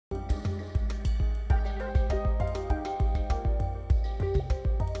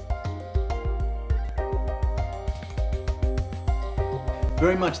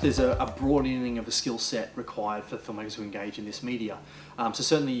Very much there's a broadening of the skill set required for filmmakers who engage in this media. So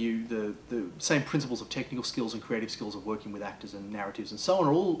certainly the same principles of technical skills and creative skills of working with actors and narratives and so on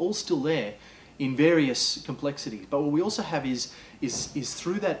are all still there in various complexities. But what we also have is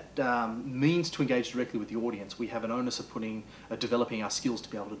through that means to engage directly with the audience, we have an onus of developing our skills to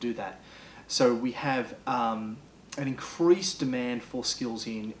be able to do that. So we have an increased demand for skills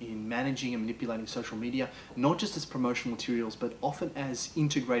in managing and manipulating social media, not just as promotional materials, but often as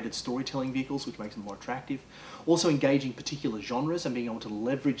integrated storytelling vehicles, which makes them more attractive. Also engaging particular genres and being able to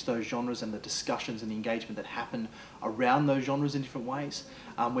leverage those genres and the discussions and the engagement that happen around those genres in different ways,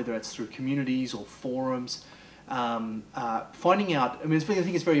 whether it's through communities or forums. Finding out, I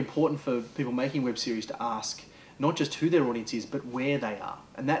think it's very important for people making web series to ask not just who their audience is, but where they are.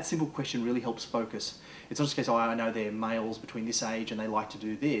 And that simple question really helps focus. It's not just a case, oh, I know they're males between this age and they like to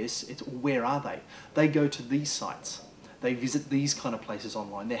do this. It's where are they? They go to these sites. They visit these kind of places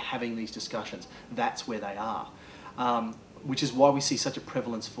online. They're having these discussions. That's where they are. Which is why we see such a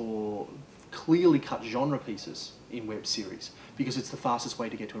prevalence for clearly cut genre pieces in web series, because it's the fastest way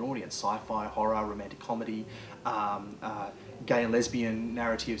to get to an audience. Sci-fi, horror, romantic comedy, gay and lesbian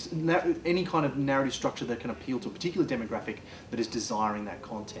narratives, any kind of narrative structure that can appeal to a particular demographic that is desiring that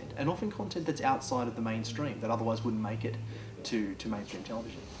content, and often content that's outside of the mainstream, that otherwise wouldn't make it to mainstream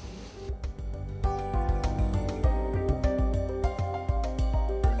television.